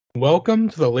Welcome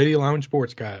to the Lady Lounge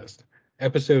Sportscast,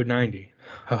 episode 90.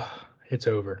 It's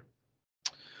over.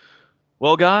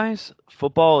 Well, guys,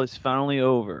 football is finally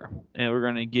over, and we're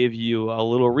going to give you a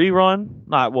little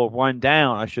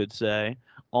rundown, I should say,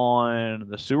 on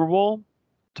the Super Bowl.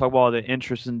 Talk about the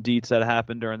interesting deets that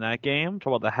happened during that game.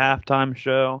 Talk about the halftime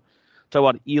show. Talk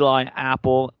about Eli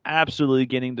Apple absolutely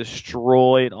getting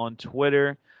destroyed on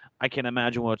Twitter. I can't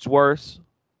imagine what's worse.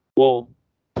 Well,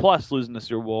 plus losing the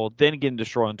Super Bowl, then getting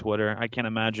destroyed on Twitter. I can't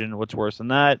imagine what's worse than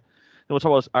that. Then we'll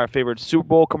talk about our favorite Super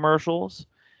Bowl commercials.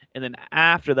 And then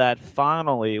after that,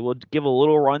 finally, we'll give a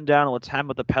little rundown on what's happened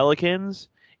with the Pelicans,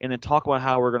 and then talk about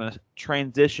how we're going to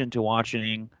transition to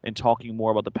watching and talking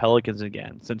more about the Pelicans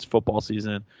again, since football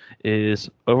season is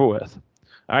over with.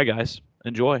 All right, guys,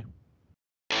 enjoy.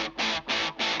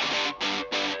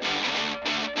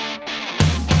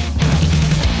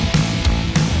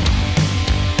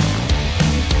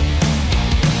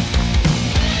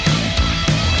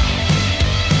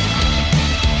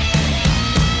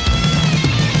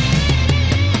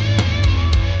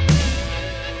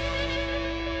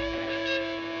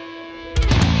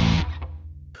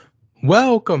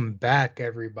 Welcome back,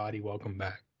 everybody. Welcome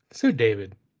back. So,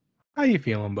 David, how you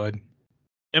feeling, bud?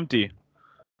 Empty.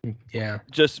 Yeah.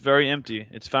 Just very empty.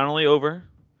 It's finally over.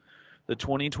 The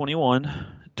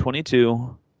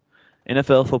 2021-22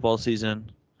 NFL football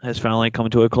season has finally come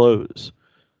to a close.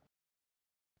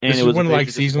 And this is when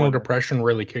seasonal depression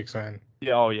really kicks in.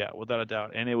 Yeah, without a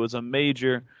doubt. And it was a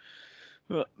major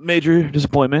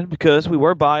disappointment because we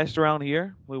were biased around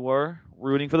here. We were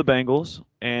rooting for the Bengals,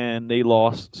 and they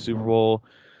lost Super Bowl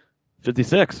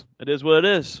 56. It is what it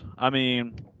is. I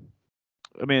mean,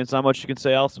 it's not much you can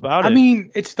say else about it. I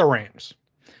mean, it's the Rams.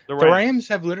 The Rams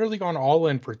have literally gone all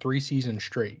in for 3 seasons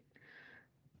straight.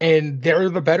 And they're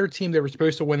the better team. They were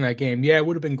supposed to win that game. Yeah, it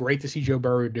would have been great to see Joe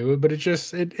Burrow do it, but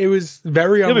it was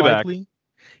very unlikely.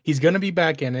 He's going to be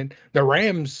back in it. The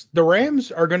Rams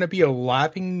are going to be a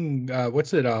laughing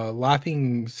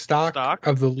stock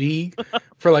of the league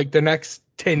for like the next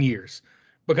 10 years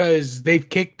because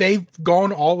they've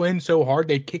gone all in so hard.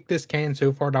 They kicked this can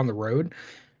so far down the road.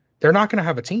 They're not going to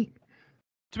have a team.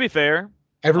 To be fair,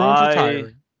 everyone's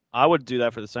retiring. I would do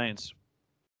that for the Saints.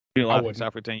 Be a laughing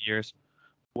stock for 10 years.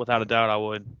 Without a doubt, I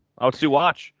would. I would still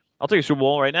watch. I'll take a Super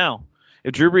Bowl right now.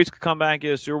 If Drew Brees could come back and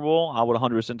get a Super Bowl, I would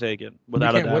 100% take it. Without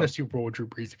a doubt. You can't win a Super Bowl with Drew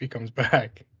Brees if he comes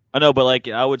back. I know, but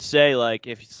I would say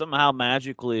if somehow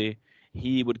magically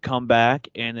he would come back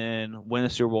and then win a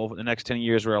Super Bowl for the next 10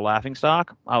 years for a laughing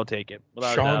stock, I would take it.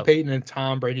 Sean Payton and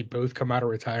Tom Brady both come out of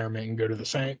retirement and go to the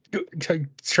Saints.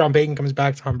 Sean Payton comes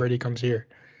back, Tom Brady comes here.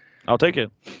 I'll take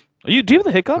it. Do you have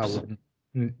the hiccups?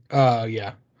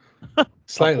 Yeah.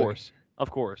 Slightly. Of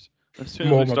course. It's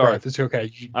okay.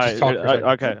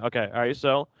 Okay. All right.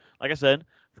 So, like I said,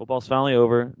 football's finally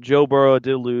over. Joe Burrow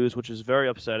did lose, which is very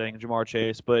upsetting. Jamar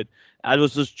Chase, but I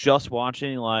was just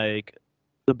watching the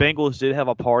Bengals did have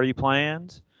a party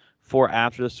planned for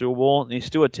after the Super Bowl, and he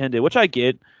still attended, which I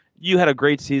get. You had a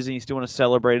great season. You still want to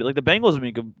celebrate it. The Bengals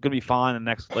are going to be fine in the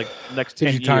next 10 years.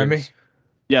 Did you time me?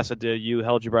 Yes, I did. You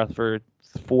held your breath for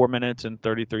 4 minutes and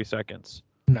 33 seconds.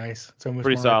 Nice. It's almost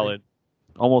pretty solid.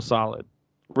 Almost solid.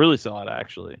 Really solid,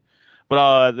 actually.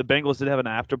 But the Bengals did have an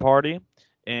after party,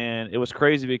 and it was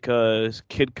crazy because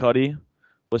Kid Cudi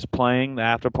was playing the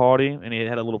after party, and he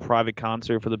had a little private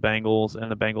concert for the Bengals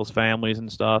and the Bengals families and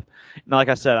stuff. And like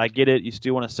I said, I get it. You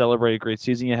still want to celebrate a great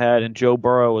season you had, and Joe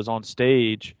Burrow was on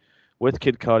stage with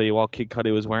Kid Cudi while Kid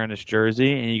Cudi was wearing his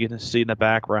jersey, and you can see in the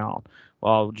background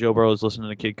while Joe Burrow was listening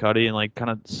to Kid Cudi and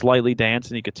kind of slightly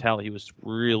dancing. You could tell he was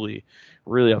really,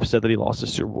 really upset that he lost the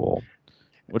Super Bowl.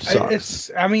 Which sucks.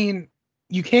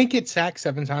 You can't get sacked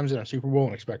 7 times in a Super Bowl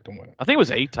and expect to win. I think it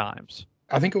was 8 times.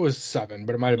 I think it was 7,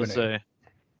 but it might have been 8.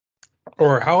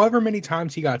 Or however many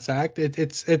times he got sacked,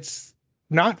 it's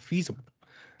not feasible.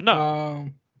 No.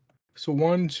 So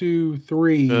 1, 2,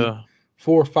 3,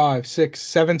 4, 5, 6,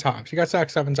 7 times. He got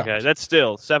sacked 7 times. Okay, that's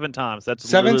still 7 times. That's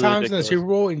 7 really times ridiculous. In the Super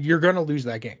Bowl, and you're gonna lose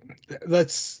that game.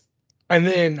 And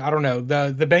then I don't know.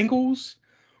 The Bengals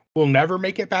will never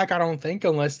make it back, I don't think,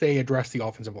 unless they address the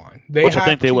offensive line. I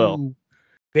think they will.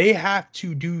 They have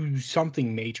to do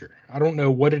something major. I don't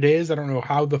know what it is. I don't know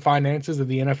how the finances of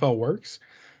the NFL works.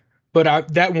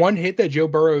 But that one hit that Joe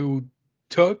Burrow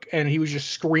took, and he was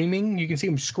just screaming. You can see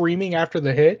him screaming after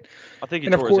the hit. I think he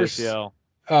tore his ACL.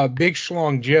 Big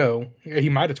Schlong Joe, he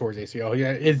might have tore his ACL.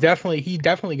 Yeah, he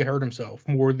definitely hurt himself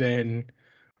more than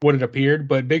what it appeared.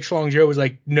 But Big Schlong Joe was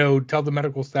like, no, tell the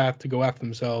medical staff to go after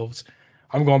themselves.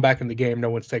 I'm going back in the game. No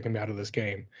one's taking me out of this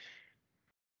game.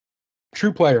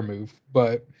 True player move,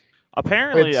 but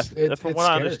apparently, from what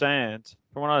I understand,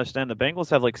 from what I understand, the Bengals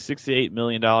have like $68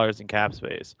 million in cap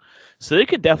space. So they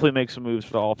could definitely make some moves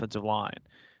for the offensive line.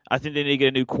 I think they need to get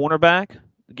a new cornerback,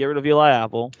 get rid of Eli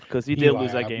Apple, because he did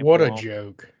lose that game. What a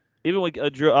joke. Even with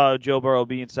Joe Burrow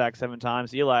being sacked 7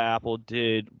 times, Eli Apple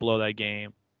did blow that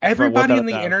game. Everybody on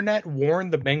the internet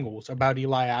warned the Bengals about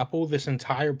Eli Apple this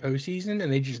entire postseason,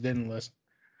 and they just didn't listen.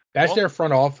 That's their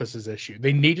front office's issue.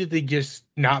 They needed to just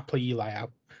not play Eli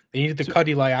Apple. They needed to cut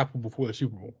Eli Apple before the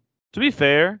Super Bowl. To be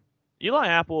fair, Eli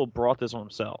Apple brought this on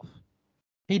himself.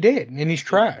 He did, and he's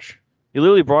trash. He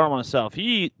literally brought him on himself.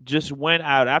 He just went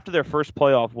out after their first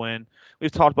playoff win.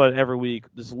 We've talked about it every week.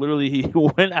 He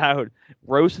went out,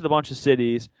 roasted a bunch of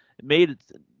cities, made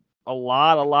a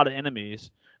lot of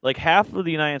enemies. Like half of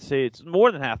the United States,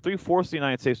 more than half, 3/4 of the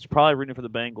United States was probably rooting for the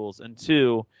Bengals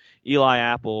until Eli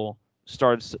Apple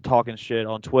started talking shit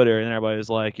on Twitter, and everybody was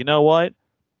like, you know what?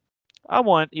 I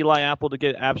want Eli Apple to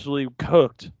get absolutely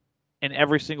cooked in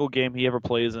every single game he ever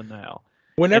plays in now.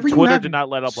 Whenever Twitter did not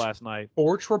let up last night.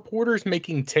 Sports reporters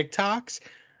making TikToks.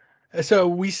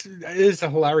 So it's a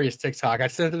hilarious TikTok. I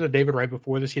sent it to David right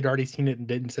before this. He'd already seen it and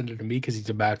didn't send it to me because he's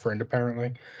a bad friend,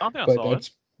 apparently. I don't think I saw it.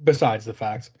 Besides the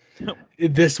facts.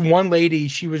 This one lady,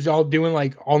 she was all doing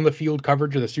like on the field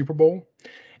coverage of the Super Bowl.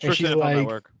 And she's like,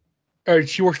 Network. Or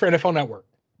she works for NFL Network.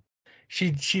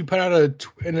 She put out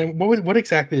and then what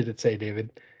exactly did it say,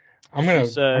 David? I'm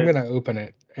gonna open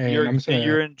it. And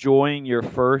you're enjoying your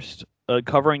first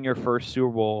covering your first Super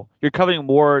Bowl. You're covering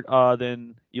more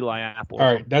than Eli Apple.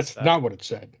 All right, that's not what it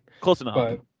said. Close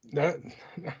enough. But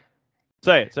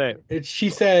say it. She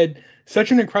said,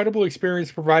 such an incredible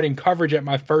experience providing coverage at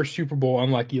my first Super Bowl,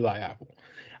 unlike Eli Apple.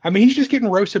 I mean, he's just getting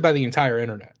roasted by the entire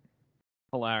internet.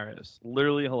 Hilarious.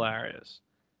 Literally hilarious.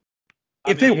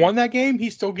 If they won that game,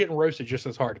 he's still getting roasted just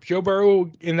as hard. If Joe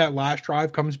Burrow in that last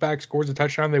drive comes back, scores a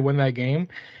touchdown, they win that game,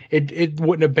 it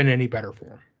wouldn't have been any better for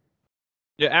him.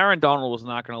 Yeah, Aaron Donald was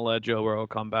not going to let Joe Burrow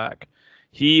come back.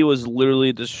 He was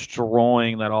literally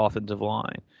destroying that offensive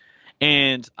line.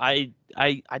 And I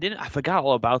forgot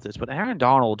all about this, but Aaron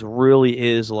Donald really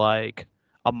is like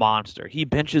a monster. He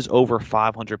benches over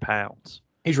 500 pounds.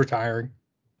 He's retiring.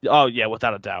 Oh, yeah,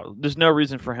 without a doubt. There's no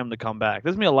reason for him to come back.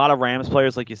 There's going to be a lot of Rams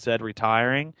players, like you said,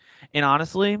 retiring. And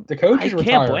honestly, the coach is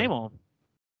can't blame him.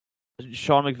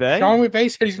 Sean McVay? Sean McVay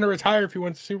said he's going to retire if he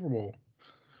wins the Super Bowl.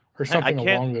 Or something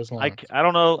along those lines. I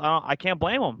don't know. I can't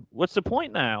blame him. What's the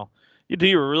point now? Do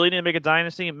you really need to make a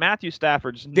dynasty? Mathew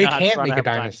Stafford does they not can't try make to have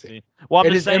a dynasty. Well,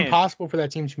 it is impossible for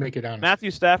that team to make a dynasty.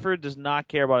 Mathew Stafford does not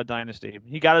care about a dynasty.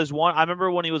 He got his one. I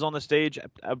remember when he was on the stage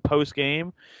post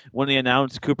game when they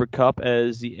announced Cooper Kupp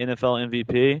as the NFL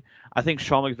MVP. I think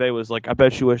Sean McVay was like, "I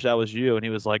bet you wish that was you," and he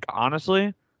was like,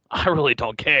 "Honestly, I really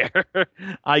don't care.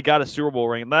 I got a Super Bowl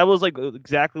ring." And that was like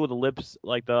exactly what the lips,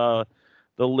 like the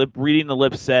reading the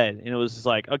lips said, and it was just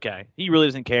like, okay, he really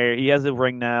doesn't care. He has a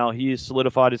ring now. He's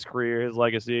solidified his career, his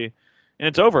legacy, and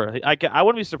it's over. I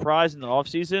wouldn't be surprised in the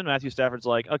offseason. Matthew Stafford's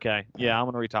like, okay, yeah, I'm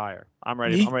going to retire. I'm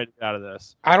ready. I'm ready to get out of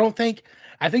this.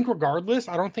 I think regardless,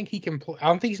 I don't think he can. I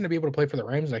don't think he's going to be able to play for the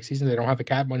Rams next season. They don't have the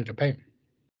cap money to pay him.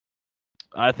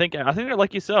 I think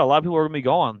like you said, a lot of people are going to be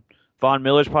gone. Von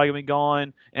Miller's probably going to be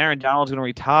gone. Aaron Donald's going to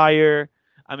retire.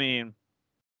 I mean,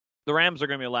 the Rams are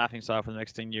going to be a laughingstock for the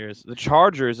next 10 years. The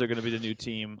Chargers are going to be the new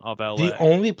team of LA. The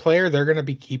only player they're going to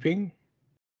be keeping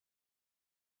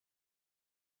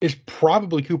is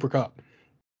probably Cooper Kupp.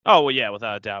 Oh, well, yeah,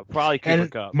 without a doubt. Probably Cooper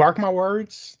Kupp. Mark my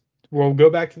words, we'll go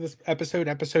back to this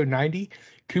episode 90.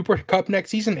 Cooper Kupp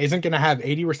next season isn't going to have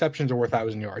 80 receptions or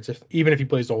 1,000 yards, even if he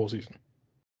plays the whole season.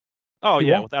 Oh,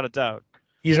 yeah, without a doubt.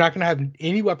 He's not going to have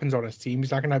any weapons on his team.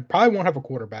 He's not going to probably won't have a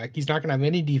quarterback. He's not going to have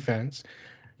any defense.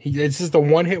 This is the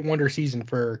one-hit wonder season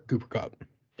for Cooper Kupp.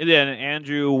 And then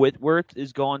Andrew Whitworth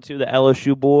is going to the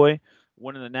LSU boy,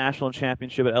 winning the national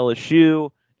championship at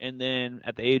LSU, and then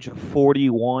at the age of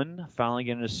 41, finally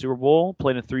getting a Super Bowl.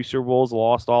 Played in 3 Super Bowls,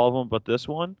 lost all of them but this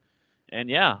one. And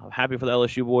yeah, I'm happy for the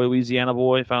LSU boy, Louisiana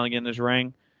boy, finally getting his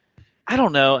ring. I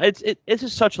don't know. It's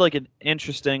just such like an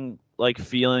interesting like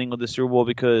feeling with the Super Bowl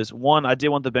because one, I did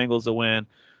want the Bengals to win,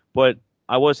 but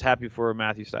I was happy for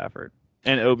Mathew Stafford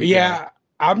and OBJ. Yeah.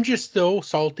 I'm just still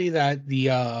salty that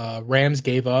the Rams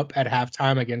gave up at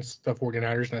halftime against the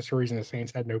 49ers, and that's the reason the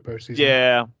Saints had no postseason.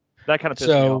 Yeah, that kind of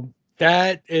pissed me off.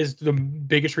 That is the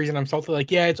biggest reason I'm salty. Like,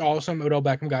 yeah, it's awesome. Odell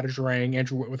Beckham got his ring.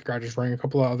 Andrew Whitworth got his ring. A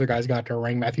couple of other guys got their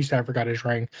ring. Mathew Stafford got his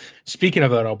ring. Speaking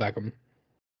of Odell Beckham.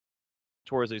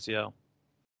 Tore his ACL.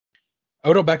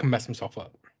 Odell Beckham messed himself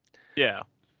up. Yeah.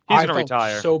 He's going to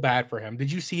retire. So bad for him.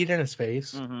 Did you see it in his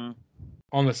face? Mm-hmm.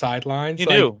 On the sidelines. He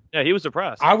knew. Yeah, he was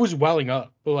depressed. I was welling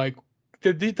up. But, like,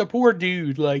 the poor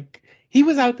dude, like, He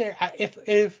was out there.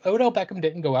 If Odell Beckham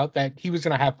didn't go out, that he was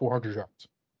going to have 400 yards.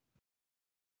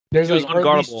 There's He was or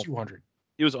at least unguardable. 200.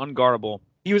 He was unguardable.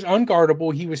 He was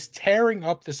unguardable. He was tearing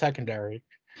up the secondary.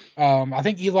 I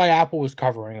think Eli Apple was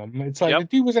covering him. It's like the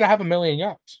dude was going to have 1,000,000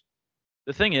 yards.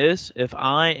 The thing is, if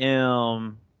I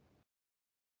am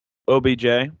OBJ,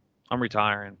 I'm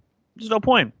retiring. There's no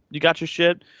point. You got your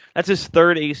shit. That's his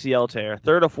third ACL tear,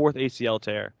 third or fourth ACL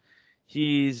tear.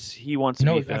 He wants to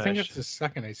be finished. I think it's his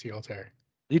second ACL tear.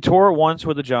 He tore it once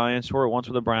with the Giants, tore it once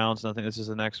with the Browns, and I think this is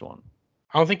the next one.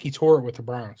 I don't think he tore it with the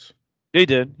Browns. He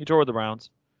did. He tore it with the Browns.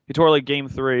 He tore like Game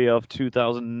 3 of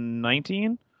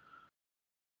 2019.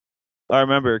 I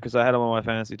remember because I had him on my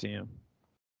fantasy team.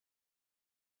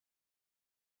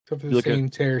 Except for the same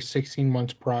tear 16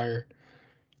 months prior.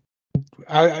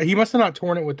 He must have not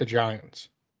torn it with the Giants.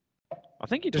 I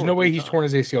think There's no way he's torn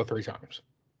his ACL 3 times.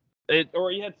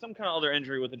 Or he had some kind of other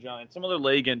injury with the Giants, some other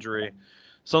leg injury,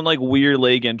 some like weird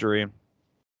leg injury.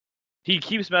 He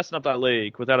keeps messing up that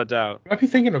leg, without a doubt. I might be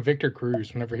thinking of Victor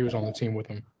Cruz whenever he was on the team with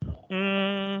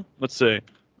him. Let's see.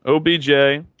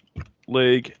 OBJ,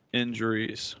 leg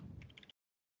injuries.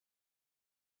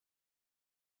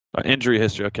 Injury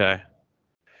history, okay.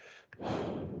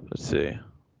 Let's see.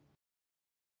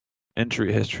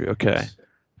 Injury history, okay.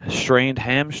 Strained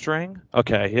hamstring?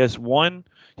 Okay, he has one,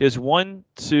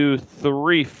 two,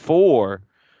 three, four,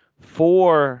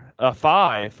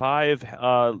 five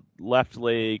left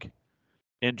leg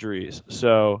injuries.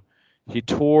 So he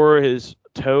tore his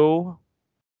toe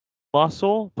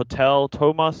muscle, patella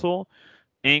toe muscle,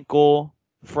 ankle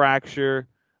fracture,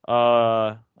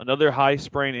 another high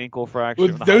sprain ankle fracture.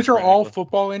 Well, those are all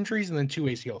football injuries and then 2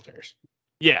 ACL tears.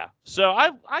 Yeah, so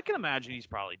I can imagine he's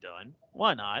probably done.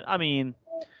 Why not? I mean,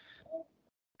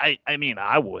 I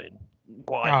would.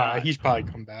 Why not? He's probably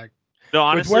come back. No,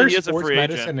 honestly, where he is a free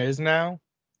agent. medicine is now,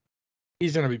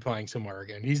 he's going to be playing somewhere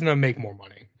again. He's going to make more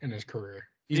money in his career.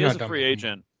 He is a free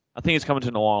agent. I think he's coming to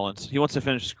New Orleans. He wants to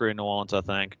finish his career in New Orleans, I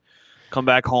think. Come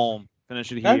back home,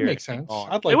 finish it here. That makes sense.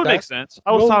 I'd like it would make sense.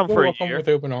 I would sign him for a year. With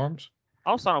open arms.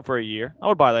 I'll sign him for a year. I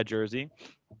would buy that jersey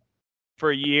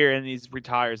for a year, and he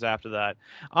retires after that.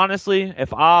 Honestly,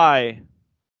 if I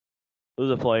was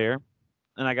a player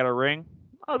and I got a ring,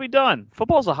 I'll be done.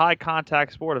 Football's a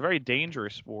high-contact sport, a very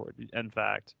dangerous sport, in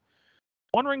fact.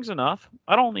 1 ring's enough.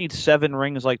 I don't need 7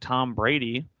 rings like Tom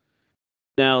Brady.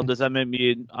 Now, does that make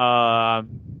me not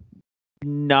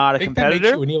a competitor? That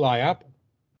makes you an Eli Apple.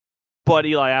 But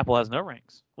Eli Apple has no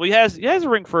rings. Well, he has a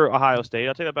ring for Ohio State.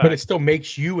 I'll take that back. But it still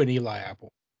makes you an Eli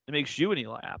Apple. It makes you an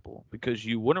Eli Apple because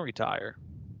you wouldn't retire.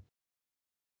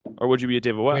 Or would you be a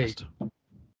David West? Wait.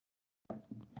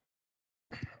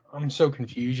 I'm so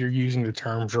confused. You're using the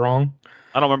terms wrong.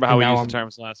 I don't remember how we used the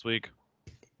terms last week.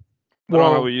 I don't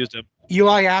remember how we used it.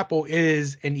 Eli Apple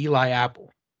is an Eli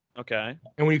Apple. Okay.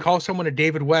 And when you call someone a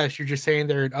David West, you're just saying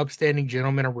they're an upstanding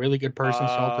gentleman, a really good person,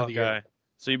 salt of the earth.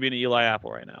 So you're being an Eli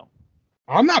Apple right now.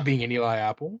 I'm not being an Eli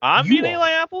Apple. I'm being an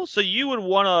Eli Apple? So you would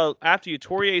want to, after you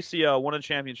tore your ACL, won a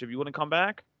championship, you wouldn't come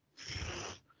back?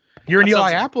 You're an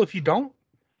Eli Apple if you don't.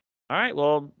 All right,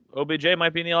 well, OBJ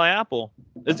might be an Eli Apple.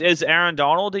 Is Aaron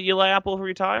Donald the Eli Apple who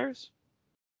retires?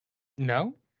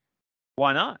 No.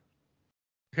 Why not?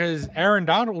 Because Aaron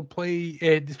Donald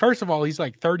first of all, he's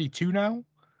like 32 now.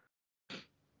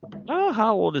 Oh,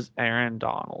 how old is Aaron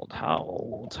Donald? How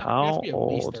old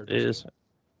is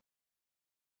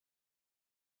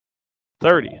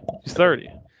 30? He's 30.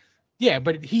 Yeah,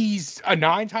 but he's a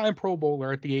 9-time Pro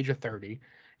Bowler at the age of 30.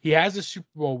 He has a Super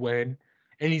Bowl win,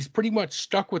 and he's pretty much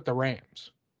stuck with the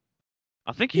Rams.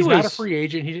 I think he's not a free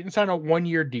agent. He didn't sign a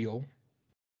 1-year deal.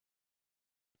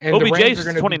 And OBJ is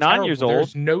 29 years old.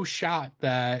 There's no shot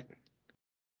that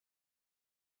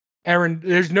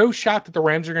there's no shot that the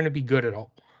Rams are going to be good at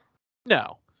all.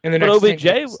 No. But OBJ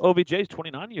is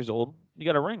 29 years old. You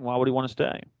got a ring. Why would he want to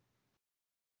stay?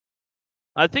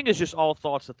 I think it's just all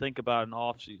thoughts to think about in the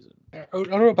offseason. I don't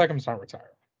know if Beckham's not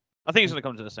retired. I think he's going to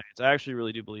come to the Saints. I actually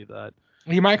really do believe that.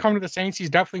 He might come to the Saints. He's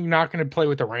definitely not going to play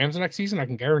with the Rams next season. I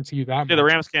can guarantee you that. Yeah, the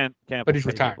Rams can't. But he's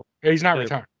retired. He's not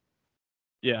retired.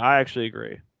 Yeah, I actually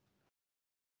agree.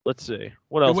 Let's see.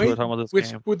 What else are we talking about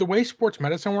this game? With the way sports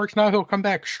medicine works now, he'll come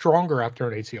back stronger after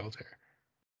an ACL tear.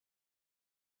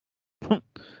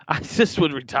 I just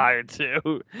would retire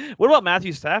too. What about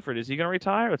Mathew Stafford? Is he going to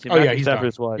retire? He's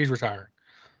retiring.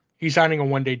 He's signing a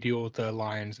 1-day deal with the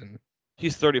Lions, and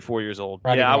he's 34 years old.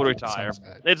 Yeah, I would retire.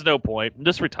 It's no point.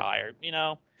 Just retire. You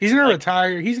know, he's going to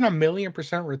retire. He's going to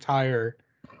 1,000,000% retire.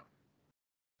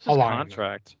 His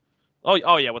contract.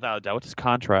 Oh yeah, without a doubt. What's his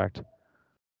contract?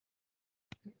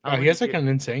 He has like an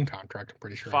insane contract. I'm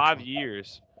pretty sure. 5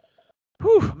 years.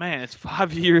 Whew, man, it's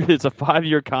 5 years. It's a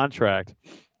 5-year contract.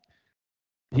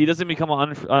 He doesn't become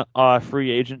a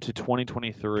free agent to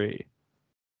 2023.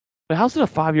 But how's it a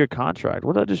 5-year contract?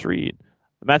 What did I just read?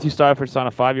 Mathew Stafford signed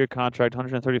a 5-year contract,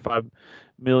 $135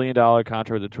 million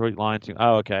contract with the Detroit Lions team.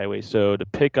 Oh, okay. Wait, so to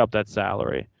pick up that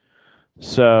salary.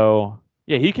 So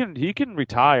yeah, he can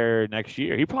retire next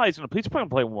year. He's probably gonna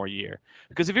play one more year.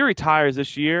 Because if he retires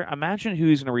this year, imagine who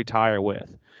he's gonna retire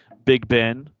with. Big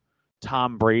Ben,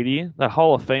 Tom Brady. That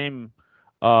Hall of Fame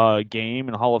game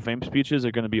and Hall of Fame speeches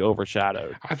are gonna be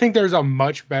overshadowed. I think there's a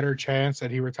much better chance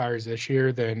that he retires this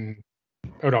year than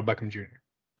Odell Beckham Jr.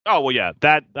 Oh well, yeah,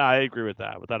 that I agree with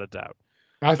that without a doubt.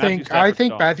 I think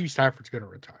Matthew Stafford's going to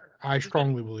retire. I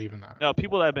strongly believe in that. No,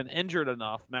 people that have been injured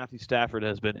enough. Matthew Stafford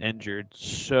has been injured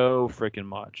so freaking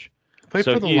much. Played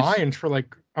for the Lions for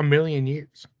like a million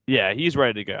years. Yeah, he's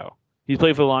ready to go. He's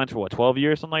played for the Lions for what, 12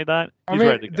 years, something like that? He's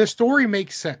ready to go. The story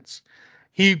makes sense.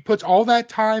 He puts all that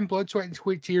time, blood, sweat,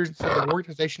 and tears into the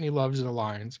organization he loves, the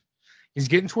Lions. He's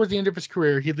getting towards the end of his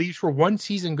career. He leaves for one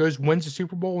season, wins the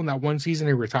Super Bowl, and that one season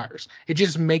he retires. It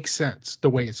just makes sense the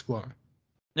way it's flowing.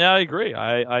 Yeah, I agree.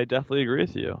 I definitely agree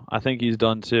with you. I think he's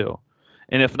done too.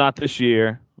 And if not this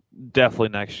year, definitely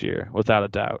next year, without a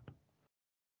doubt.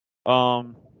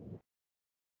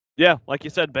 Yeah, like you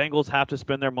said, Bengals have to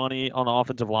spend their money on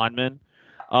offensive linemen.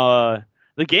 The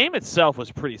game itself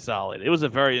was pretty solid. It was a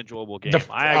very enjoyable game.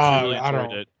 I actually really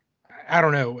enjoyed it. I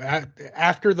don't know.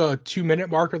 After the 2-minute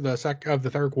mark of the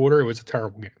third quarter, it was a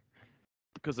terrible game.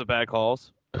 Because of bad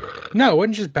calls? No, it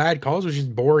wasn't just bad calls. It was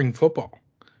just boring football.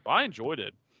 I enjoyed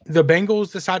it. The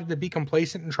Bengals decided to be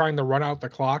complacent and trying to run out the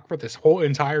clock for this whole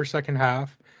entire second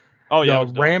half. Oh yeah.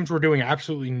 The Rams were doing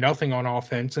absolutely nothing on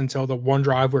offense until the one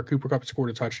drive where Cooper Kupp scored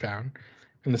a touchdown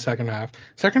in the second half.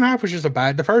 Second half was just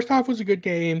the first half was a good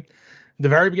game. The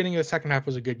very beginning of the second half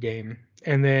was a good game.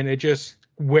 And then it just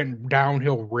went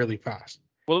downhill really fast.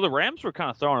 Well, the Rams were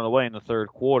kind of throwing it away in the third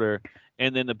quarter,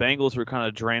 and then the Bengals were kind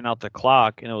of draining out the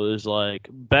clock, and it was like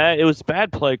bad. It was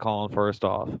bad play calling first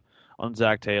off on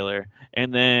Zach Taylor,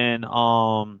 and then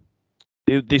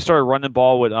they started running the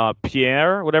ball with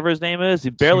Pierre, whatever his name is.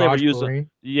 He barely ever used him.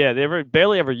 Yeah, they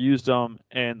barely ever used him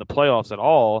in the playoffs at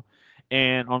all.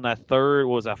 And on that third,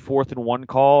 was that 4th and 1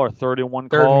 call or 3rd and 1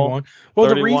 call? 3rd and 1.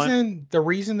 Well, the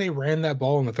reason they ran that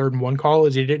ball on the 3rd and 1 call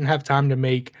is they didn't have time to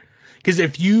make. Because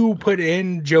if you put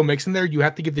in Joe Mixon there, you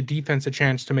have to give the defense a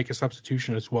chance to make a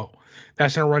substitution as well.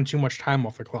 That's going to run too much time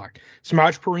off the clock.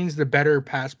 Samaj Perrine's the better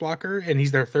pass blocker, and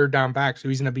he's their third down back, so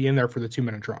he's going to be in there for the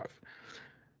 2-minute drive.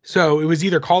 So it was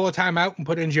either call a timeout and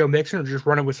put in Joe Mixon or just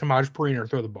run it with Samaj Perrine or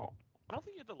throw the ball. I don't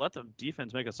think you have to let the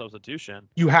defense make a substitution.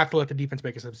 You have to let the defense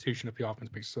make a substitution if the offense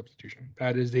makes a substitution.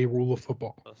 That is the rule of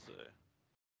football. Let's see.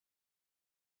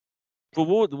 But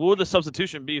what would the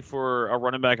substitution be for a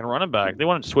running back and running back? They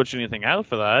wouldn't switch anything out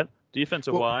for that,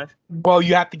 defensive wise. Well,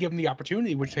 you have to give them the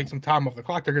opportunity, which takes some time off the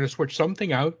clock. They're going to switch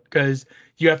something out because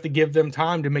you have to give them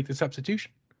time to make the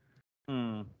substitution.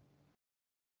 I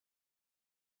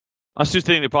was just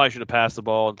thinking they probably should have passed the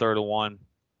ball in 3rd and 1,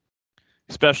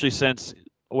 especially since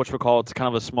it's kind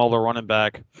of a smaller running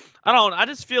back. I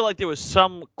just feel like there was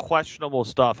some questionable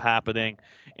stuff happening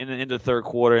in the third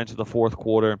quarter, into the fourth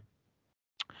quarter.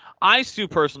 I still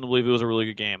personally believe it was a really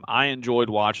good game. I enjoyed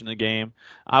watching the game.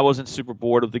 I wasn't super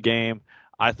bored of the game.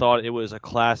 I thought it was a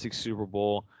classic Super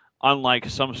Bowl, unlike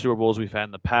some Super Bowls we've had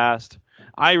in the past.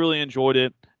 I really enjoyed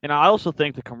it, and I also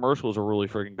think the commercials are really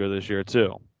freaking good this year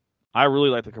too. I really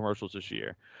like the commercials this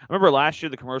year. I remember last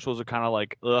year the commercials are kind of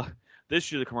like, ugh.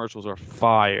 This year the commercials are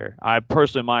fire.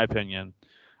 In my opinion,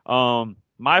 I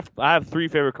have 3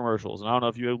 favorite commercials, and I don't know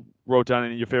if you wrote down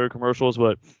any of your favorite commercials,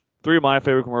 but 3 of my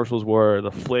favorite commercials were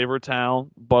the Flavortown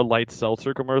Bud Light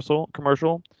Seltzer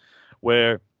commercial,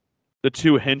 where the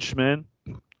 2 henchmen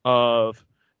of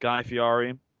Guy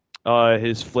Fieri,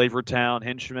 his Flavortown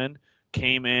henchmen,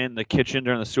 came in the kitchen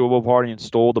during the Super Bowl party and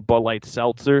stole the Bud Light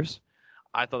Seltzers.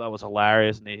 I thought that was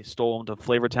hilarious, and they stole them to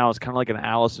Flavortown. It's kind of like an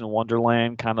Alice in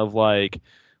Wonderland, kind of like,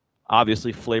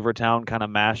 obviously, Flavortown kind of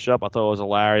mashup. I thought it was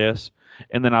hilarious.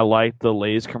 And then I liked the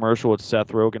Lay's commercial with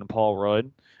Seth Rogen and Paul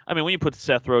Rudd. I mean, when you put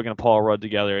Seth Rogen and Paul Rudd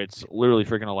together, it's literally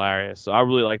freaking hilarious. So I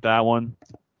really like that one.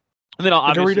 And then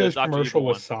obviously the Doritos commercial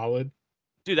was solid.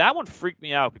 Dude, that one freaked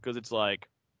me out because it's like,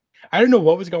 I didn't know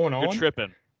what was going on. You're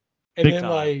tripping.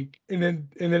 And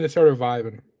then it started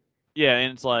vibing. Yeah,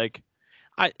 and it's like,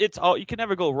 you can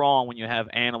never go wrong when you have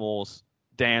animals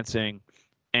dancing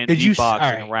and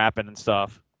beatboxing and rapping and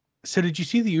stuff. So did you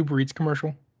see the Uber Eats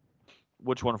commercial?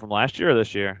 Which one, from last year or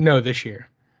this year? No, this year.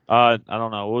 I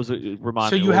don't know. What was it?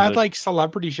 Remind me. So you had like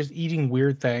celebrities just eating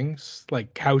weird things,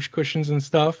 like couch cushions and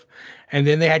stuff, and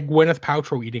then they had Gwyneth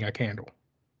Paltrow eating a candle.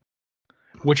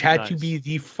 which had to be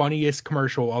the funniest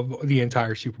commercial of the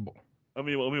entire Super Bowl. Let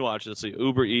me watch it. Let's see.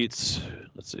 Uber Eats.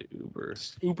 Let's see.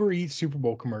 Uber Eats Super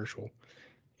Bowl commercial.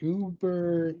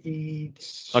 Uber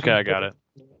Eats. Okay, I got it.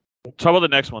 Talk about the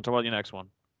next one. Talk about your next one.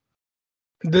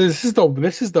 This is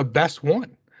the best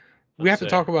one. We have to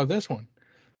talk about this one.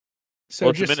 So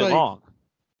it's just a minute long.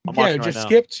 Just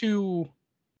skip to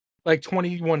like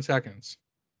 21 seconds.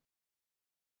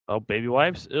 Oh, baby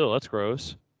wipes? Ew, that's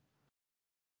gross.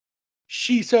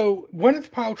 So Gwyneth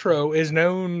Paltrow is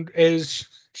known as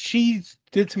she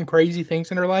did some crazy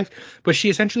things in her life, but she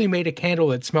essentially made a candle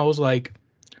that smells like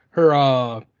her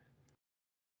Oh,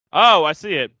 I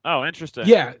see it. Oh, interesting.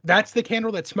 Yeah, that's the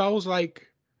candle that smells like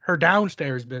her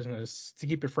downstairs business to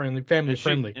keep it friendly, family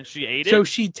friendly. And she ate it? So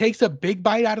she takes a big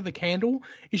bite out of the candle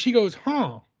and she goes,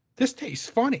 this tastes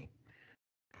funny.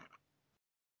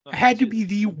 It had to be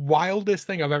the wildest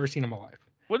thing I've ever seen in my life.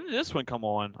 When did this one come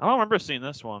on? I don't remember seeing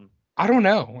this one. I don't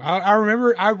know. I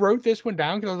remember I wrote this one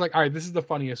down because I was like, all right, this is the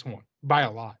funniest one by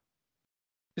a lot.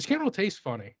 This candle tastes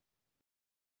funny.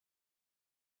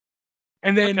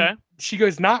 And then she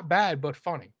goes, not bad, but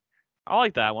funny. I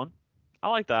like that one. That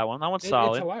one's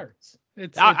solid. It's hilarious.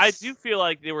 I do feel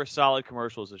like they were solid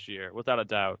commercials this year, without a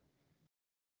doubt.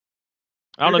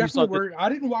 I don't know if you saw. I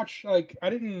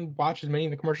didn't watch as many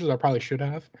of the commercials as I probably should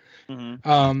have.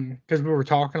 Mm-hmm. Because we were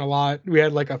talking a lot. We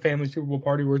had like a family Super Bowl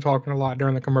party. We were talking a lot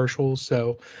during the commercials,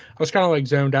 so I was kind of like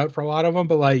zoned out for a lot of them.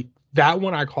 But like that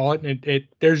one, I call it, and it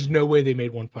there's no way they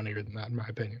made one funnier than that, in my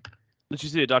opinion. Did you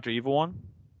see the Dr. Evil one?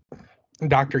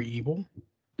 Dr. Evil?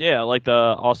 Yeah, like the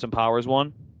Austin Powers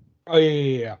one. Oh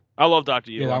yeah. I love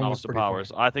Dr. Evil and Austin Powers.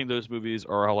 Funny. I think those movies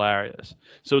are hilarious.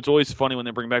 So it's always funny when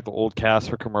they bring back the old cast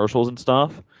for commercials and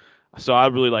stuff. So I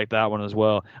really like that one as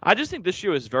well. I just think this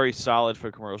year was very solid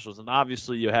for commercials. And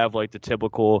obviously you have like the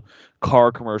typical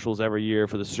car commercials every year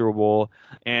for the Super Bowl.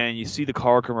 And you see the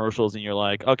car commercials and you're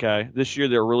like, okay, this year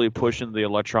they're really pushing the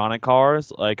electronic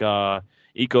cars, like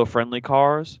eco-friendly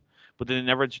cars. But they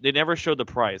never showed the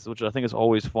price, which I think is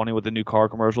always funny with the new car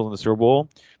commercials in the Super Bowl.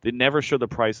 They never show the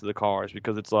price of the cars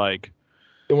because it's like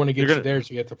they want to get you there,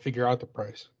 so you have to figure out the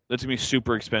price. That's gonna be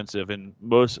super expensive, and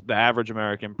the average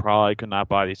American probably could not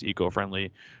buy these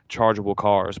eco-friendly, chargeable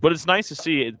cars. But it's nice to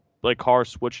see it, like cars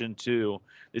switching to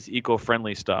this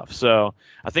eco-friendly stuff. So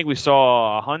I think we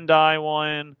saw a Hyundai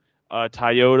one, a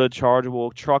Toyota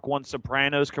chargeable truck one,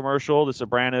 Sopranos commercial, the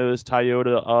Sopranos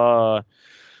Toyota.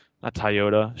 Not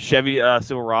Toyota. Chevy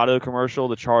Silverado commercial,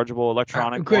 the chargeable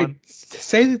electronic one.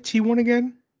 Say the T1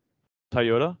 again.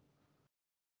 Toyota?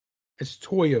 It's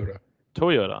Toyota.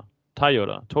 Toyota. Like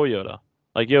Yoda. Toyota.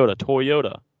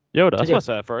 Yoda. That's what I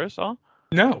said at first, huh?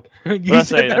 No. You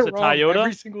said that wrong Toyota?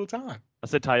 Every single time. I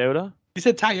said Toyota? You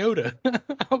said Toyota.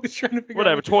 I was trying to figure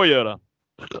Whatever, Toyota.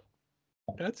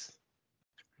 You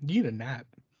need a nap.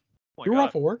 Oh you were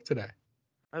off of work today.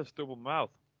 I just threw up in my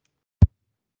mouth.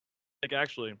 Like,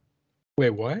 actually. Wait,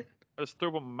 what? I just threw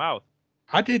up in my mouth.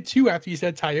 I did too after you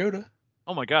said Toyota.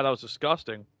 Oh my god, that was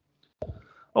disgusting.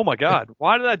 Oh my god,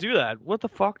 why did I do that? What the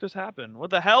fuck just happened? What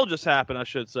the hell just happened, I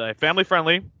should say? Family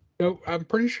friendly. No, I'm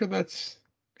pretty sure that's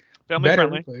family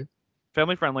friendly.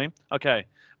 Family friendly. Okay.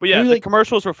 But yeah, the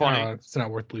commercials were funny. It's not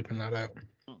worth bleeping that out.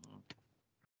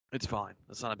 It's fine.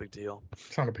 It's not a big deal.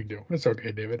 It's not a big deal. It's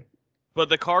okay, David. But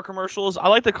the car commercials, I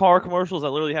like the car commercials that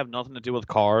literally have nothing to do with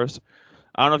cars.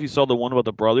 I don't know if you saw the one about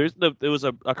the brothers. There was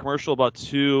a commercial about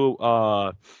two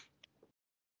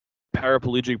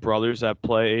paraplegic brothers that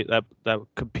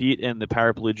compete in the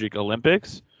paraplegic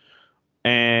Olympics,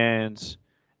 and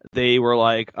they were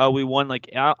like, "Oh, we won like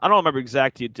I don't remember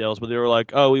exact details, but they were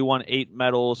like, "Oh, we won 8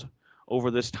 medals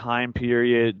over this time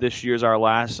period. This year's our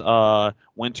last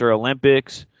Winter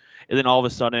Olympics," and then all of a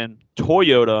sudden,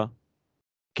 Toyota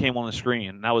came on the screen.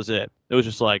 And that was it. It was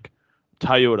just like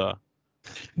Toyota.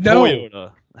 No.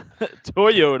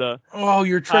 Toyota. Oh,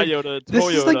 you're Toyota. This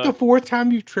is like the 4th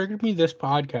time you've triggered me this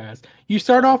podcast. You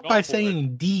start off by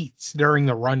saying deets during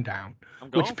the rundown,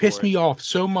 which pissed me off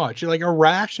so much. It like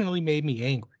irrationally made me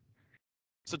angry.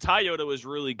 So Toyota was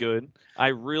really good. I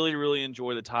really, really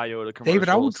enjoy the Toyota commercials. David,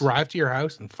 I will drive to your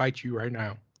house and fight you right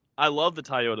now. I love the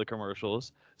Toyota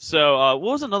commercials. So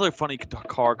what was another funny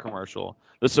car commercial?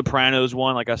 The Sopranos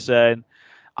one, like I said.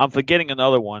 I'm forgetting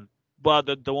another one. But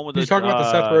the one with you talking about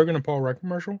the Seth Rogen and Paul Rudd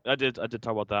commercial? I did talk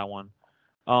about that one.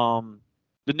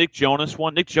 The Nick Jonas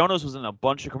one. Nick Jonas was in a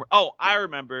bunch of Oh, I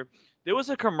remember. There was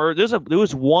a commercial. There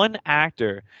was one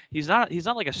actor. He's not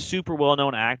like a super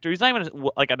well-known actor. He's not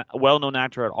even like a well-known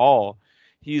actor at all.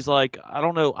 He's like, I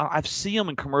don't know. I've seen him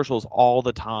in commercials all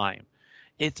the time.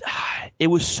 It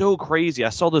was so crazy. I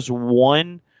saw this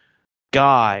one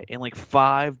guy in like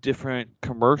 5 different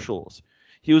commercials.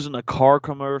 He was in the car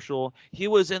commercial. He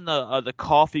was in the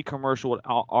coffee commercial with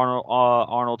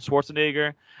Arnold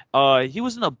Schwarzenegger. He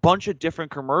was in a bunch of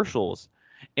different commercials.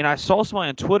 And I saw somebody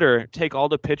on Twitter take all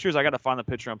the pictures. I got to find the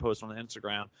picture and post on the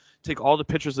Instagram. Take all the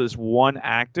pictures of this one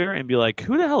actor and be like,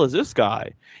 who the hell is this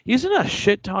guy? He's in a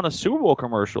shit ton of Super Bowl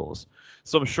commercials.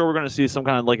 So I'm sure we're going to see some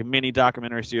kind of like mini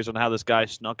documentary series on how this guy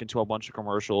snuck into a bunch of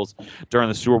commercials during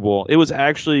the Super Bowl. It was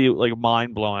actually like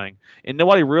mind blowing. And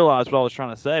nobody realized what I was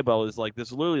trying to say, but it was like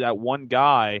this literally that one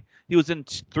guy. He was in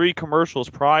 3 commercials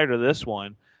prior to this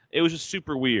one. It was just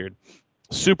super weird.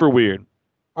 Super weird.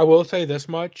 I will say this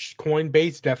much: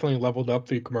 Coinbase definitely leveled up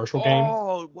the commercial game.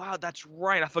 Oh wow, that's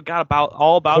right. I forgot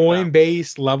all about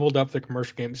Coinbase leveled up the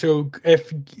commercial game. So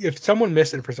if someone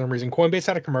missed it for some reason, Coinbase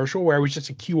had a commercial where it was just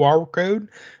a QR code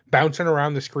bouncing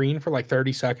around the screen for like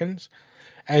 30 seconds,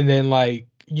 and then like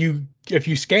if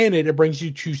you scan it, it brings you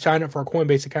to sign up for a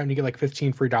Coinbase account and you get like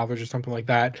 $15 free or something like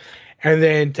that. And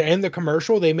then to end the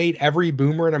commercial, they made every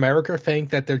boomer in America think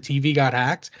that their TV got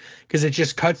hacked because it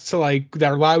just cuts to like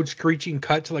that loud screeching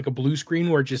cut to like a blue screen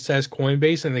where it just says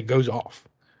Coinbase and it goes off.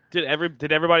 Did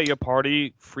everybody at your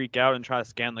party freak out and try to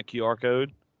scan the QR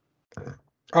code?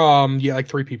 Yeah, like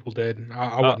 3 people did.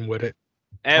 I wasn't with it.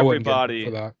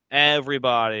 Everybody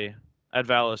at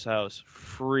Valor's house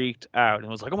freaked out and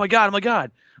was like, "Oh my god,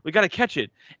 we got to catch it!"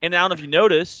 And I don't know if you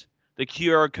notice the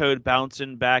QR code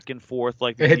bouncing back and forth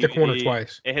like it hit the corner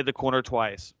twice. It hit the corner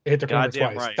twice. It hit the corner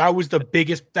twice. Right. That was the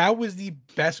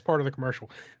best part of the commercial.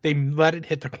 They let it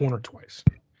hit the corner twice.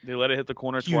 They let it hit the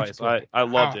corner twice. I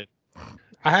loved it.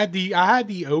 I had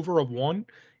the over of 1,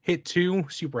 hit 2.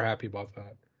 Super happy about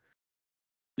that.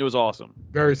 It was awesome.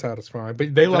 Very satisfying.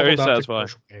 But they leveled up the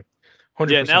commercial game. 100%.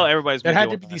 Yeah, now everybody's. That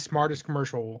had to be the smartest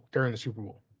commercial during the Super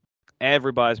Bowl.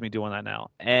 Everybody's been doing that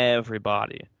now.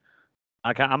 Everybody.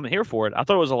 I'm here for it. I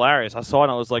thought it was hilarious. I saw it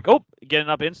and I was like, oh, getting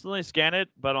up instantly, scan it,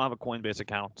 but I don't have a Coinbase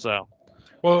account. So,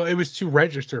 well, it was to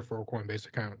register for a Coinbase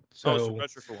account. So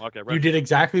you did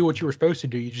exactly what you were supposed to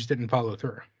do. You just didn't follow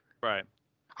through. Right.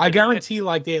 I guarantee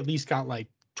like they at least got like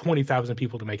 20,000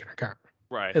 people to make an account.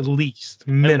 Right. At least.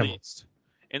 Minimum. At least.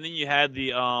 And then you had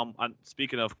the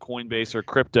speaking of Coinbase or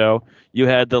crypto, you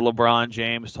had the LeBron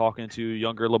James talking to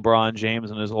younger LeBron James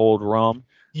in his old room.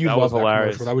 That was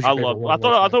hilarious. That was I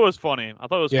thought it was funny. I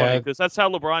thought it was funny because that's how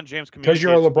LeBron James communicates. Because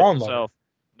you're a LeBron lover.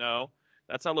 No,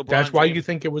 that's how LeBron. That's why you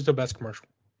think it was the best commercial.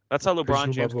 That's how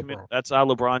LeBron James. That's how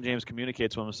LeBron James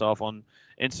communicates with himself on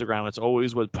Instagram. It's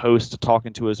always with posts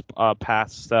talking to his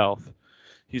past self.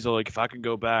 He's like, if I could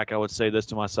go back, I would say this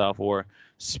to myself, or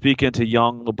speaking to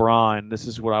young LeBron, this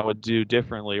is what I would do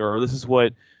differently, or this is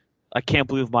what I can't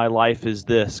believe my life is.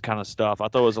 This kind of stuff. I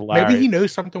thought it was hilarious. Maybe he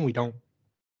knows something we don't.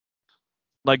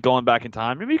 Like going back in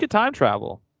time. Maybe you could time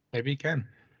travel. Maybe he can.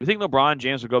 You think LeBron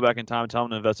James would go back in time and tell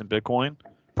him to invest in Bitcoin?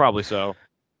 Probably so.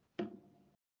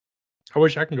 I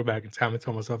wish I can go back in time and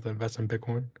tell myself to invest in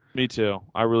Bitcoin. Me too.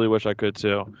 I really wish I could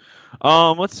too.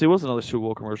 Let's see. What's another Super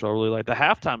Bowl commercial I really like? The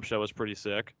halftime show was pretty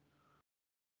sick.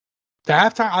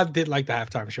 I did like the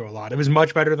halftime show a lot. It was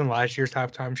much better than last year's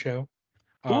halftime show.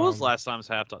 What was last year's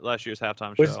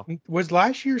halftime show? Was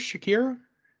last year's Shakira?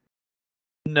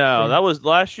 No, that was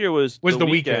last year. Was the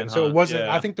Weeknd? So it wasn't.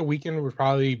 Yeah. I think the Weeknd was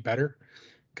probably better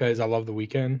because I love the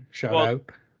Weeknd. Shout out.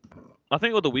 I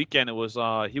think with the Weeknd, it was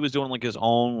he was doing like his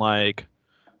own like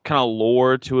kind of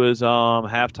lore to his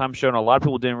halftime show, and a lot of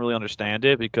people didn't really understand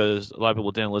it because a lot of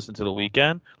people didn't listen to the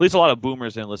Weeknd. At least a lot of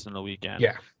boomers didn't listen to the Weeknd.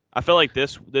 Yeah. I feel like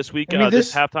this weekend,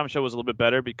 this halftime show was a little bit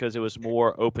better because it was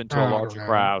more open to a larger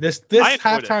crowd. This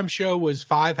halftime show was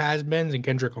 5 has-beens and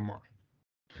Kendrick Lamar.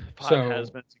 5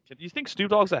 has-beens. You think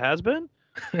Snoop Dogg's a has-been?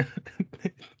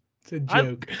 It's a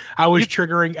joke. I was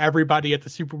triggering everybody at the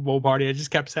Super Bowl party. I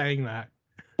just kept saying that.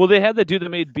 Well, they had the dude that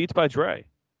made Beats by Dre.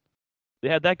 They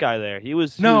had that guy there. He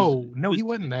wasn't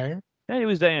there. Yeah, he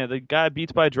was there. The guy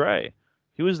Beats by Dre.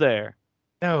 He was there.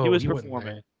 No, he was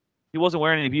performing. He wasn't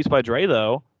wearing any Beats by Dre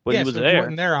though. But he was there. He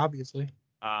wasn't there, obviously.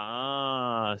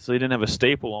 So he didn't have a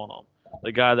staple on him.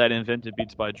 The guy that invented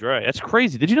Beats by Dre. That's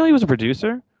crazy. Did you know he was a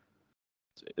producer?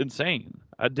 It's insane.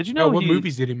 Did you know what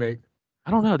movies did he make?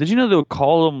 I don't know. Did you know they would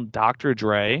call him Dr.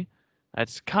 Dre?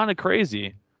 That's kind of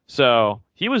crazy. So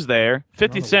he was there.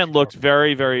 50 Cent looked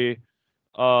very, very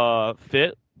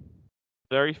fit.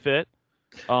 Very fit.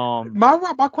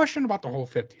 My question about the whole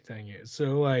 50 thing is,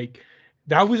 so like,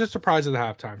 that was a surprise of the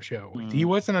halftime show. He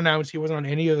wasn't announced. He wasn't on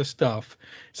any of the stuff.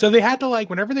 So they had to,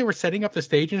 like, whenever they were setting up the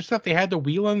stage and stuff, they had to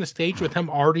wheel on the stage with him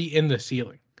already in the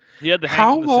ceiling.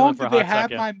 How long did they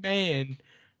have my man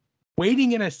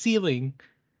waiting in a ceiling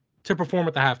to perform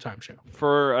at the halftime show?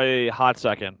 For a hot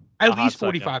second. At least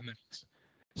 45 minutes.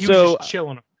 He was just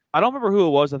chilling. I don't remember who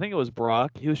it was. I think it was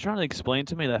Brock. He was trying to explain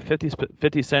to me that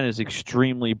 50 Cent is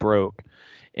extremely broke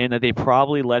and that they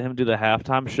probably let him do the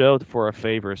halftime show for a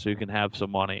favor so he can have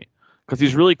some money. Because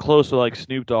he's really close to like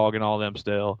Snoop Dogg and all them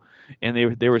still. And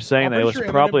they were saying I'm that it was pretty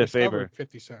sure probably Eminem a favor.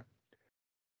 50 Cent.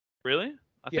 Really?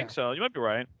 I Yeah. think so. You might be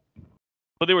right.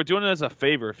 But they were doing it as a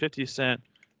favor. 50 Cent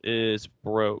is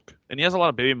broke. And he has a lot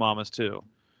of baby mamas too.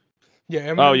 Yeah,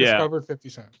 Eminem discovered 50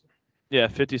 Cent. Yeah,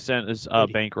 50 Cent is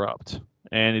bankrupt.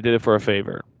 And he did it for a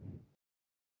favor.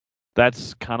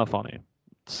 That's kind of funny.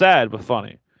 Sad, but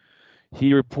funny.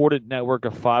 He reported net worth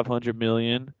of $500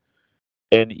 million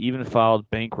and even filed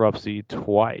bankruptcy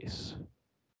twice.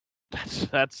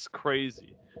 That's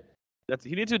crazy.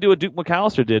 He needs to do what Duke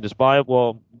McAllister did.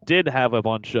 Did have a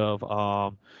bunch of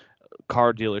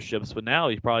car dealerships, but now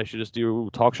he probably should just do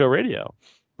talk show radio.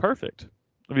 Perfect.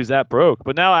 If he's that broke.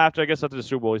 But now after the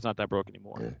Super Bowl, he's not that broke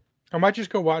anymore. I might just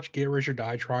go watch Get Rich or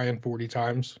Die Trying 40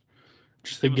 times.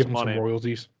 Just to give him some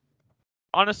royalties.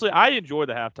 Honestly, I enjoyed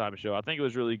the halftime show. I think it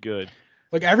was really good.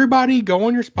 Like, everybody, go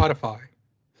on your Spotify.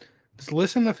 Just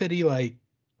listen to Fitty like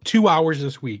 2 hours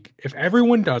this week. If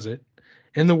everyone does it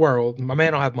in the world, my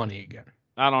man will have money again.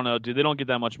 I don't know, dude. They don't get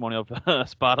that much money off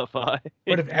Spotify.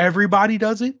 But if everybody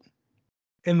does it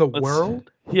in the world?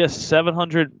 He has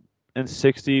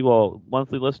 760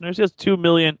 monthly listeners. He has 20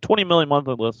 million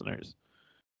monthly listeners.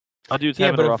 Dude's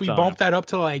having a rough time. If we bump that up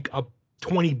to like a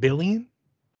 20 billion?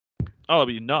 Oh, it'd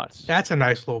be nuts. That's a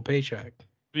nice little paycheck.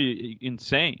 It'd be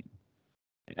insane.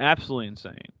 Absolutely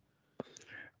insane.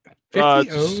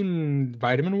 50 own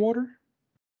Vitamin Water?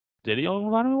 Did he own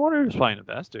Vitamin Water? He was probably an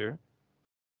investor.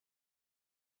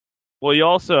 Well, he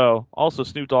also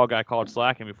Snoop Dogg got caught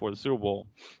slacking before the Super Bowl.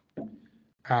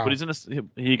 How? But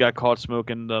he got caught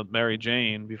smoking the Mary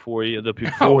Jane before he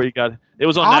got. It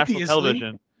was on national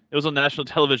television. It was on national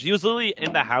television. He was literally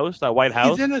in the house, that White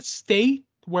House. He's in a state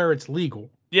where it's legal.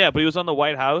 Yeah, but he was on the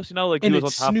White House. Like he was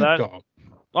on top Snoop of that. Dogg.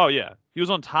 Oh yeah, he was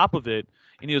on top of it,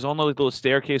 and he was on the little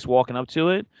staircase walking up to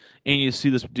it, and you see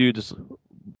this dude just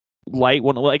light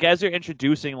one. Like as they're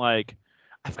introducing, like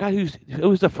I forgot who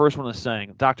was the first one to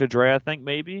sing. Dr. Dre, I think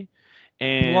maybe.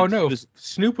 And well, no,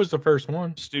 Snoop was the first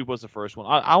one. Snoop was the first one.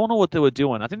 I don't know what they were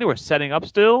doing. I think they were setting up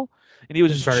still, and he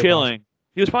was just chilling. Awesome.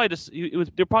 He was probably just.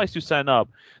 They're probably still setting up.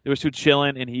 They were still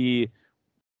chilling, and he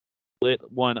lit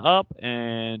one up,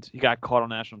 and he got caught on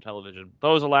national television. That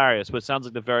was hilarious. But it sounds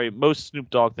like the very most Snoop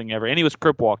Dogg thing ever. And he was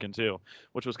crip walking too,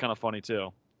 which was kind of funny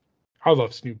too. I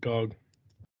love Snoop Dogg.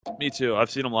 Me too.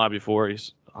 I've seen him live before.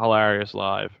 He's hilarious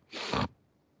live.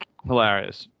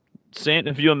 Hilarious.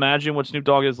 If you imagine what Snoop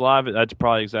Dogg is live, that's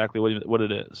probably exactly what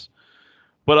it is.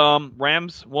 But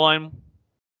Rams won.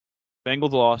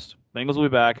 Bengals lost. Bengals will be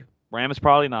back. Rams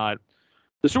probably not.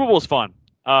 The Super Bowl was fun.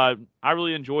 I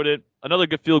really enjoyed it. Another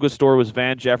good feel-good story was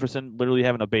Van Jefferson literally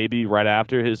having a baby right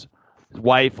after. His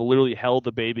wife literally held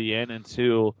the baby in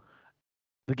until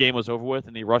the game was over with,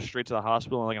 and he rushed straight to the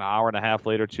hospital. And like an hour and a half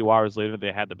later, 2 hours later,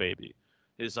 they had the baby.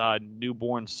 His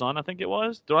newborn son, I think it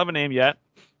was. Don't have a name yet.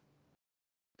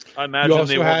 I imagine you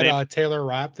also had Taylor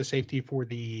Rapp, the safety for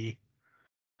the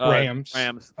Rams.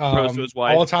 Proposed to his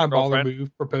wife. All-time baller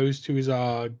move. Proposed to his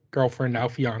girlfriend, now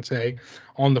fiance,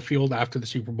 on the field after the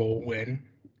Super Bowl win.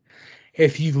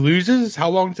 If he loses, how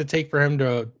long does it take for him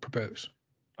to propose?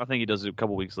 I think he does it a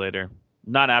couple weeks later.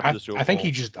 Not after the Super Bowl. I think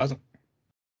he just doesn't.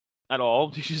 At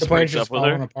all? He just breaks up with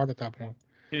her? Apart at that point.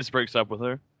 He just breaks up with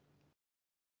her?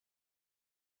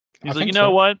 He's like, you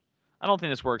know what? I don't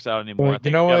think this works out anymore.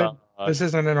 You know what? This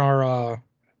isn't in our...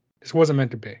 this wasn't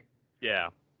meant to be. Yeah,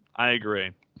 I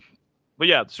agree. But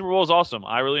yeah, the Super Bowl is awesome.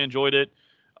 I really enjoyed it.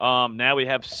 Now we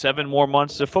have 7 more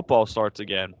months till football starts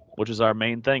again, which is our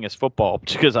main thing, is football,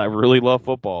 because I really love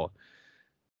football.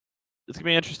 It's going to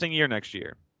be an interesting year next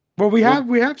year. Well, we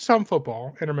have some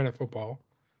football, intermittent football.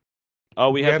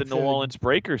 Oh, we have the New Orleans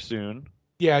Breakers soon.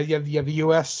 Yeah, you have the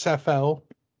USFL.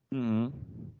 Mm-hmm.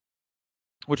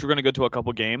 Which we're going to go to a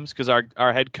couple games, because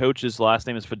our head coach's last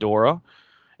name is Fedora,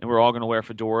 and we're all going to wear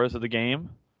fedoras at the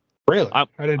game. Really? I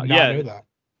did not know that.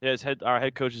 Yeah, our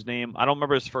head coach's name, I don't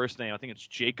remember his first name. I think it's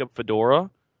Jacob Fedora.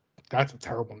 That's a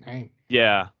terrible name.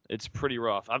 Yeah, it's pretty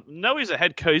rough. I know he's a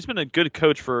head coach. He's been a good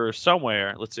coach for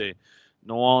somewhere. Let's see.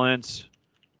 New Orleans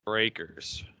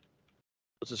Breakers.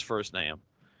 What's his first name?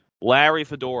 Larry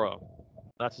Fedora.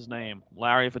 That's his name.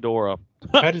 Larry Fedora.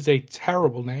 That is a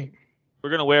terrible name. We're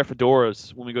going to wear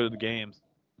fedoras when we go to the games.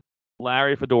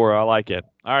 Larry Fedora. I like it.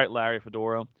 All right, Larry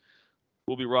Fedora.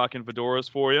 We'll be rocking fedoras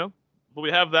for you. But we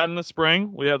have that in the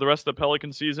spring. We have the rest of the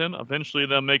Pelican season. Eventually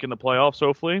them making the playoffs,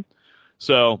 hopefully.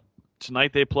 So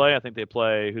tonight they play. I think they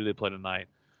play. Who do they play tonight?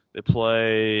 They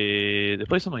play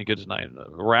something good tonight.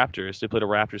 Raptors. They play the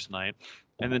Raptors tonight,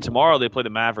 and then tomorrow they play the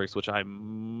Mavericks, they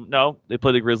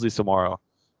play the Grizzlies tomorrow,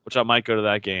 which I might go to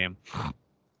that game.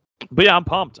 But yeah, I'm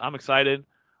pumped. I'm excited.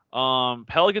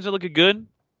 Pelicans are looking good.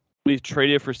 We've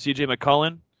traded for CJ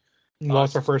McCollum.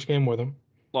 Lost our first game with him.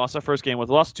 Lost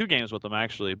 2 games with them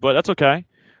actually, but that's okay.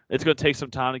 It's going to take some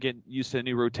time to get used to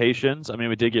new rotations. I mean,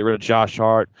 we did get rid of Josh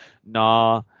Hart,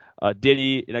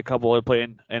 Diddy, and a couple of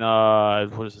playing, and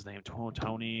what is his name?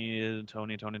 Tony. I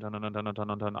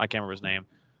can't remember his name.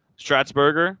 Not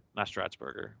Stratsburger.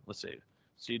 Let's see.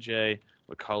 CJ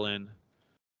McCollum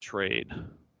trade.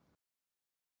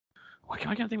 Why can't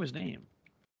I think of his name?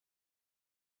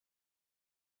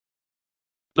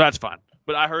 That's fine.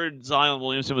 But I heard Zion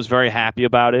Williamson was very happy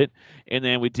about it. And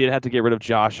then we did have to get rid of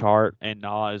Josh Hart and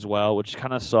as well, which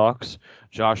kind of sucks.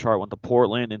 Josh Hart went to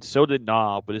Portland, and so did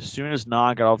But as soon as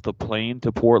got off the plane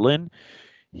to Portland,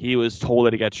 he was told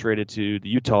that he got traded to the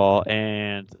Utah,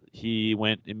 and he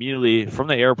went immediately from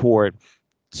the airport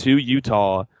to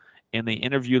Utah, and they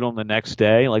interviewed him the next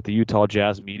day, like the Utah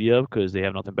Jazz media, because they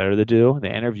have nothing better to do.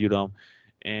 They interviewed him,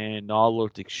 and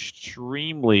looked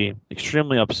extremely,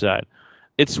 extremely upset.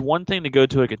 It's one thing to go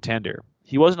to a contender.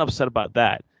 He wasn't upset about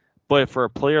that. But for a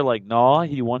player like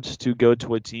he wants to go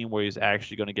to a team where he's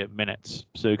actually going to get minutes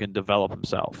so he can develop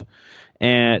himself.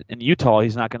 And in Utah,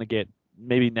 he's not going to get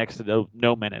maybe next to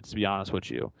no minutes, to be honest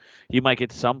with you. He might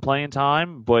get some playing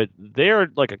time, but they're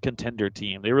like a contender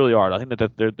team. They really are. I think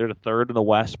that they're the third in the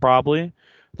West, probably.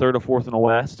 Third or fourth in the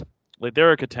West. Like,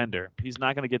 they're a contender. He's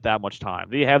not going to get that much time.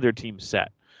 They have their team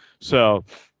set. So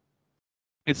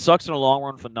it sucks in the long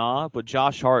run for but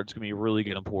Josh Hart's going to be really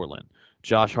good in Portland.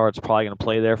 Josh Hart's probably going to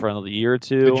play there for another year or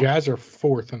two. The Jazz are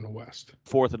fourth in the West.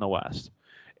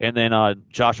 And then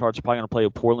Josh Hart's probably going to play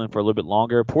with Portland for a little bit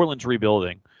longer. Portland's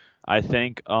rebuilding. I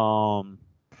think Damian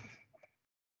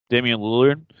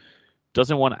Lillard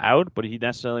doesn't want out, but he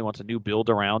necessarily wants a new build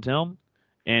around him.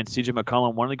 And CJ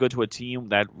McCollum wanted to go to a team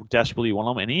that desperately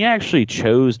wanted him, and he actually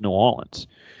chose New Orleans.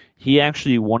 He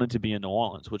actually wanted to be in New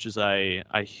Orleans, which is a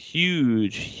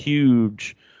huge,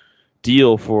 huge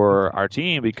deal for our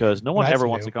team because no one ever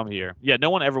wants to come here. Yeah, no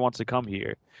one ever wants to come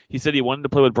here. He said he wanted to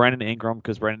play with Brandon Ingram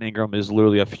because Brandon Ingram is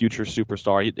literally a future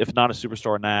superstar, if not a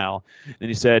superstar now. And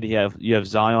he said you have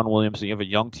Zion Williamson, you have a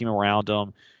young team around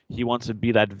him. He wants to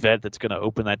be that vet that's going to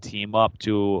open that team up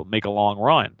to make a long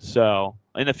run. So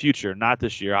in the future, not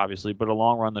this year, obviously, but a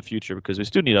long run in the future because we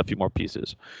still need a few more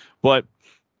pieces. But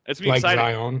it's going to be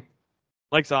exciting.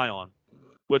 Like Zion.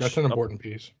 That's an important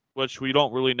piece. Which we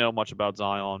don't really know much about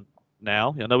Zion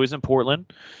now. I know he's in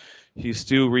Portland. He's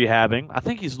still rehabbing. I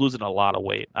think he's losing a lot of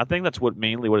weight. I think that's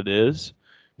mainly what it is.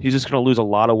 He's just going to lose a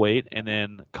lot of weight and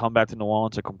then come back to New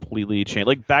Orleans to completely change.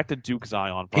 Like back to Duke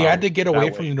Zion. He had to get away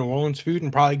from the New Orleans food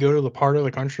and probably go to the part of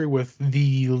the country with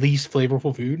the least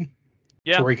flavorful food.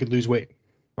 Yeah. To where he could lose weight.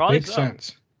 Probably Makes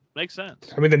sense. Makes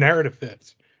sense. I mean, the narrative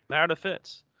fits.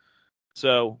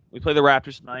 So we play the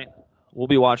Raptors tonight. We'll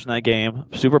be watching that game.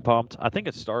 Super pumped. I think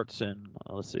it starts in,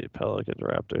 Pelicans,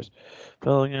 Raptors.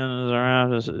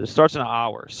 It starts in an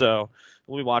hour. So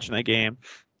we'll be watching that game.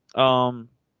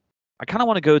 I kind of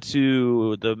want to go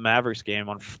to the Mavericks game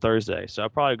on Thursday. So I'll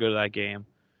probably go to that game.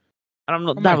 I'm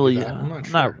not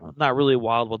really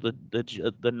wild about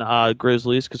the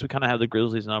Grizzlies because we kind of have the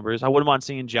Grizzlies numbers. I wouldn't mind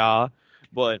seeing Ja.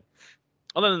 But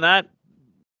other than that,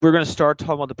 we're going to start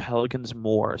talking about the Pelicans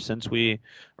more since we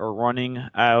are running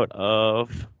out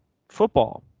of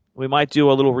football. We might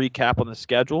do a little recap on the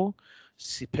schedule,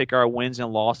 pick our wins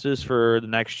and losses for the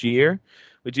next year.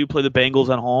 We do play the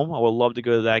Bengals at home. I would love to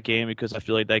go to that game because I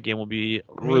feel like that game will be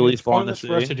really fun to see.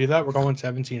 For us to do that, we're going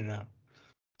 17-0.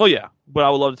 Oh yeah, but I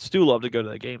would still love to go to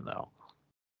that game though.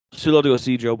 Still love to go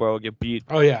see Joe Burrow get beat.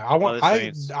 Oh yeah,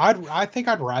 I think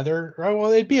I'd rather.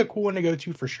 Well, it'd be a cool one to go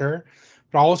to for sure.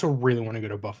 But I also really want to go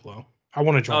to Buffalo. I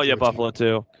want to jump. Oh yeah, Buffalo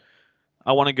too.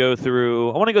 I want to go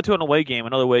to an away game,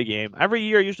 another away game. Every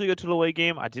year I usually go to an away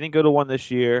game. I didn't go to one this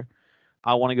year.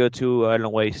 I want to go to an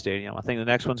away stadium. I think the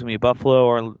next one's going to be Buffalo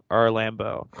or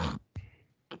Lambeau.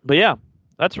 But yeah,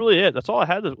 that's really it. That's all I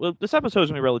had. This episode's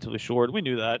going to be relatively short. We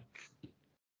knew that.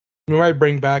 We might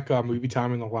bring back movie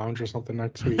time in the lounge or something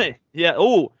next week. Yeah.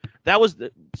 Oh,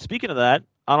 speaking of that,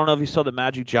 I don't know if you saw the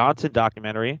Magic Johnson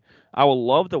documentary. I would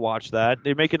love to watch that.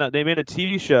 They made a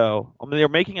TV show. They're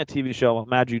making a TV show on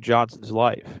Magic Johnson's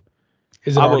life.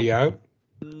 Is it already out?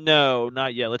 No,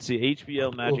 not yet. Let's see.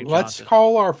 HBO Magic Johnson. Let's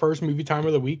call our first movie time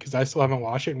of the week because I still haven't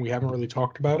watched it and we haven't really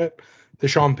talked about it. The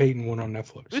Sean Payton one on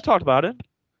Netflix. We talked about it.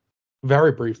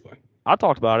 Very briefly. I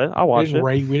talked about it. I watched it.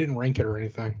 We didn't rank it or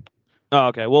anything. Oh,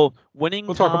 okay. Well, Winning Time.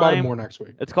 We'll talk about it more next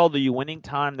week. It's called The Winning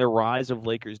Time, The Rise of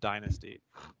Lakers Dynasty.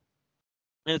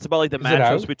 And it's about like the Is it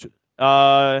out? matchups between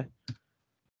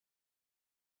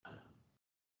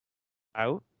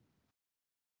out.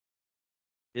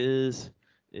 Is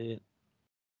it?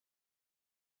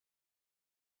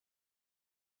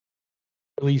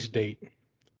 Release date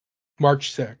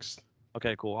March 6th.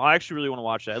 Okay, cool. I actually really want to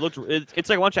watch that. It's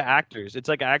like a bunch of actors. It's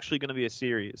like actually going to be a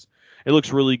series. It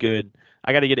looks really good.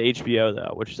 I got to get HBO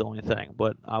though, which is the only thing,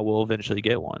 but I will eventually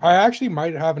get one. I actually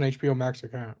might have an HBO Max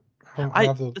account.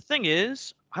 The thing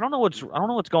is, I don't know what's going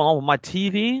on with my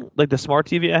TV, like the smart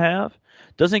TV I have,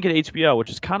 doesn't get HBO, which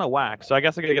is kind of whack. So I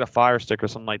guess I got to get a Fire Stick or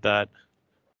something like that.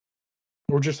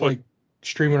 Or just like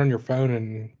stream it on your phone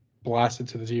and blast it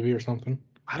to the TV or something.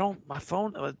 My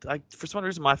phone, for some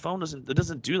reason, my phone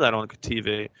doesn't do that on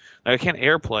TV. Like, I can't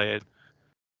AirPlay it.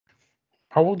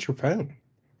 How old's your phone?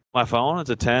 My phone, it's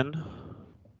a 10.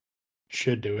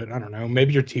 Should do it. I don't know.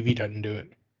 Maybe your TV doesn't do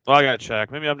it. Well, I gotta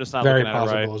check. Maybe I'm just not Very looking at it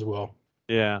right. possible as well.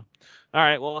 Yeah. All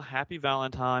right. Well, happy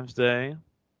Valentine's Day.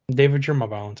 David, you're my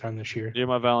Valentine this year. You're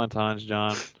my Valentine's,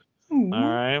 John. Ooh. All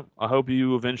right. I hope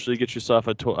you eventually get yourself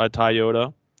a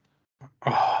Toyota.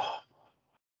 Oh.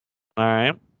 All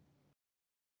right.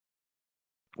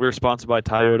 We're sponsored by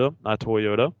Toyota, not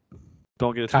Toyota.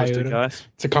 Don't get it twisted, guys.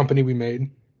 It's a company we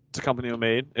made.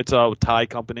 It's a tie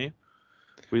company.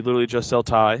 We literally just sell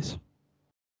ties.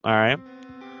 All right.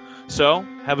 So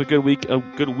have a good week,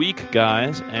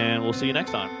 guys, and we'll see you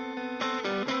next time.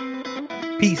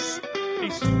 Peace.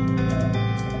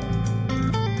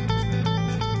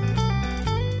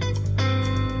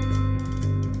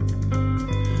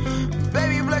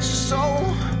 Baby, bless your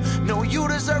soul. Know you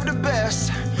deserve the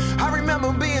best. I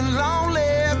remember being lonely,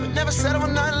 but never settled for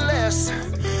nothing less.